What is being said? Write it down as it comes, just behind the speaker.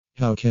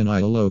How can I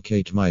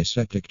locate my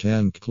septic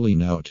tank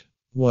cleanout?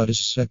 What is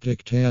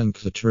septic tank?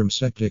 The term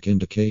septic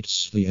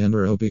indicates the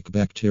anaerobic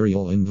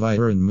bacterial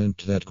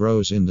environment that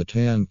grows in the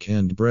tank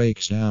and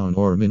breaks down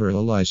or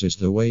mineralizes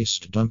the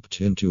waste dumped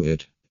into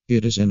it.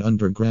 It is an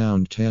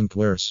underground tank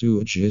where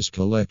sewage is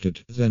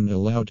collected, then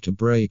allowed to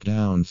break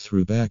down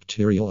through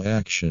bacterial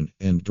action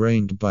and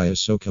drained by a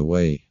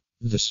soakaway.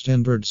 The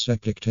standard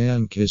septic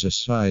tank is a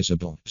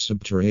sizable,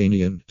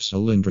 subterranean,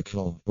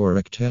 cylindrical, or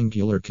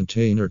rectangular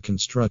container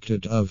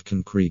constructed of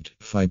concrete,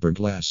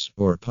 fiberglass,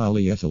 or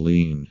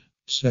polyethylene.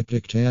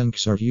 Septic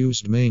tanks are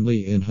used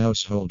mainly in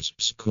households,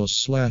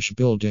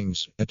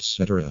 schools/buildings,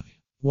 etc.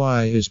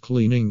 Why is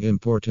cleaning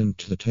important?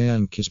 The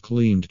tank is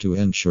cleaned to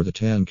ensure the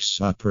tank's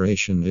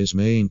operation is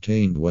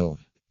maintained well.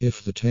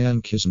 If the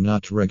tank is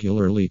not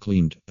regularly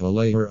cleaned, a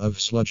layer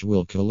of sludge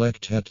will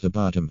collect at the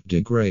bottom,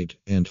 degrade,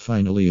 and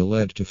finally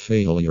lead to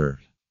failure.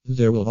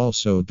 There will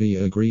also be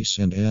a grease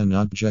and an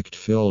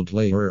object-filled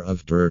layer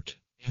of dirt.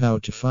 How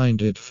to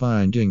find it?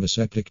 Finding a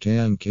septic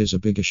tank is a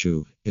big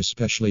issue,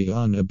 especially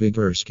on a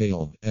bigger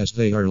scale, as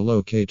they are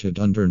located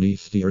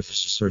underneath the Earth's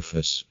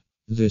surface.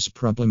 This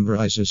problem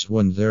arises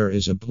when there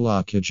is a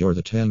blockage or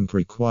the tank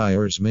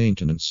requires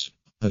maintenance.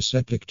 A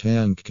septic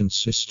tank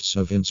consists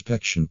of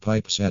inspection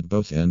pipes at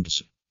both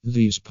ends.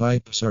 These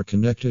pipes are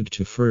connected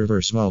to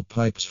further small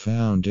pipes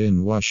found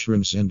in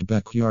washrooms and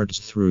backyards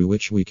through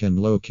which we can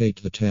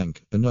locate the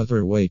tank.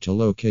 Another way to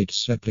locate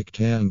septic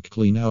tank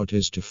cleanout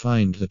is to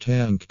find the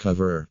tank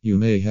cover. You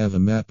may have a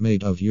map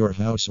made of your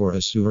house or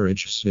a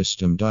sewerage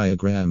system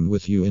diagram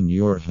with you in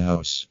your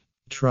house.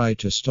 Try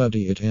to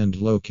study it and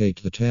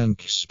locate the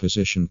tank's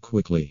position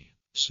quickly.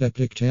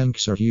 Septic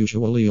tanks are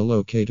usually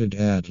located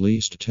at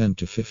least 10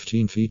 to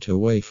 15 feet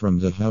away from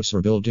the house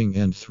or building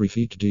and 3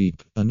 feet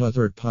deep.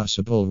 Another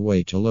possible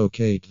way to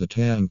locate the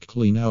tank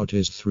cleanout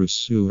is through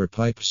sewer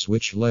pipes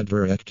which lead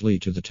directly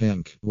to the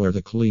tank, where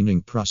the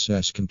cleaning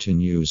process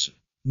continues.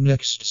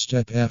 Next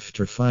step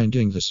after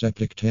finding the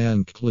septic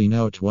tank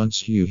cleanout.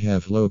 Once you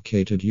have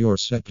located your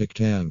septic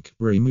tank,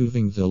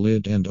 removing the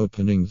lid and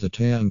opening the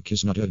tank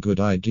is not a good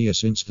idea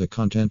since the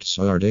contents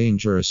are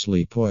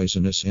dangerously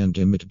poisonous and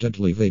emit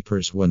deadly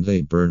vapors when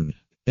they burn.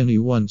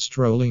 Anyone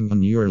strolling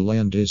on your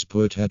land is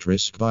put at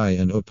risk by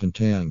an open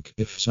tank.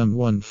 If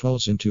someone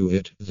falls into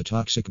it, the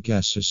toxic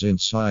gases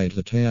inside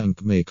the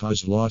tank may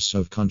cause loss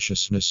of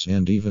consciousness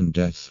and even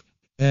death.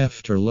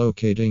 After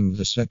locating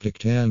the septic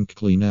tank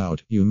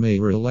cleanout, you may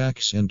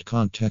relax and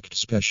contact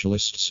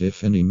specialists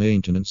if any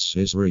maintenance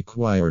is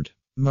required.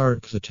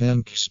 Mark the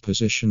tank's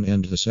position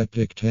and the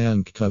septic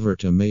tank cover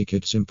to make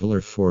it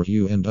simpler for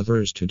you and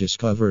others to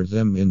discover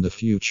them in the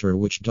future,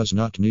 which does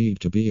not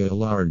need to be a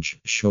large,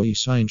 showy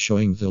sign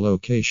showing the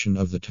location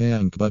of the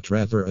tank, but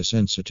rather a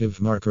sensitive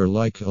marker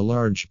like a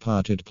large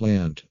potted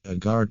plant, a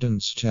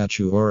garden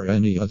statue, or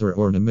any other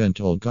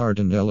ornamental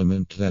garden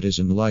element that is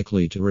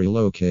unlikely to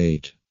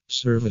relocate.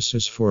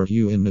 Services for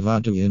you in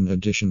Nevada. In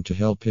addition to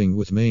helping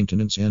with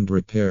maintenance and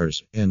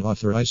repairs, an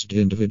authorized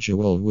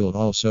individual will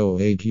also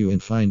aid you in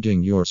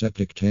finding your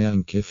septic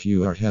tank if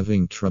you are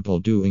having trouble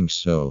doing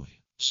so.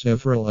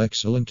 Several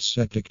excellent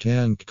septic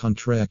tank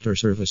contractor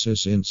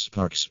services in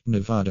Sparks,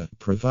 Nevada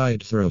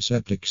provide thorough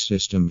septic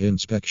system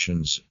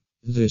inspections.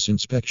 This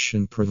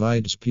inspection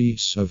provides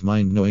peace of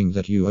mind knowing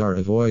that you are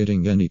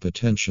avoiding any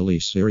potentially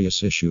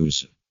serious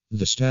issues.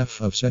 The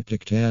staff of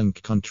Septic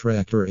Tank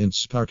Contractor in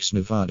Sparks,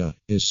 Nevada,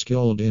 is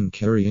skilled in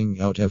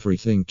carrying out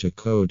everything to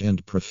code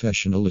and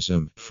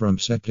professionalism, from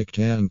septic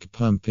tank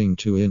pumping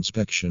to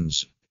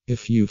inspections.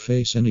 If you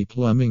face any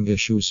plumbing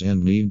issues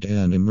and need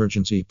an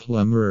emergency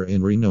plumber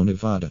in Reno,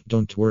 Nevada,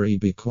 don't worry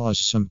because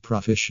some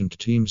proficient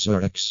teams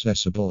are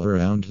accessible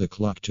around the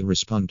clock to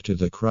respond to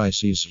the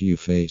crises you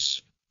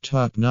face.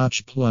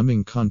 Top-notch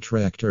plumbing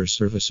contractor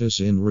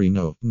services in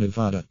Reno,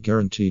 Nevada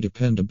guarantee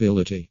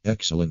dependability,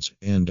 excellence,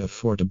 and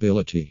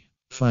affordability.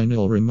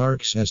 Final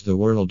remarks. As the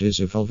world is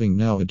evolving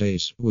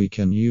nowadays, we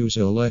can use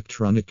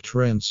electronic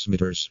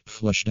transmitters,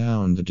 flush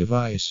down the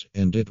device,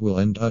 and it will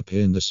end up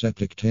in the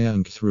septic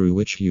tank through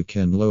which you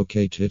can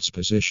locate its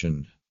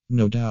position.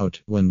 No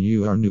doubt, when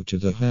you are new to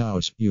the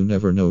house, you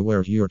never know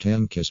where your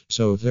tank is,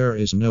 so there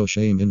is no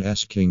shame in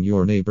asking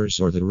your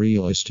neighbors or the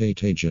real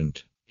estate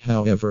agent.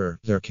 However,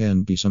 there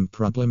can be some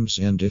problems,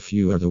 and if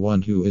you are the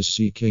one who is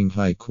seeking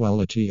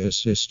high-quality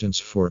assistance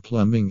for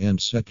plumbing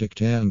and septic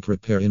tank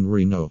repair in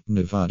Reno,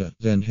 Nevada,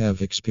 then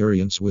have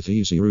experience with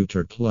Easy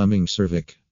Router Plumbing Servic.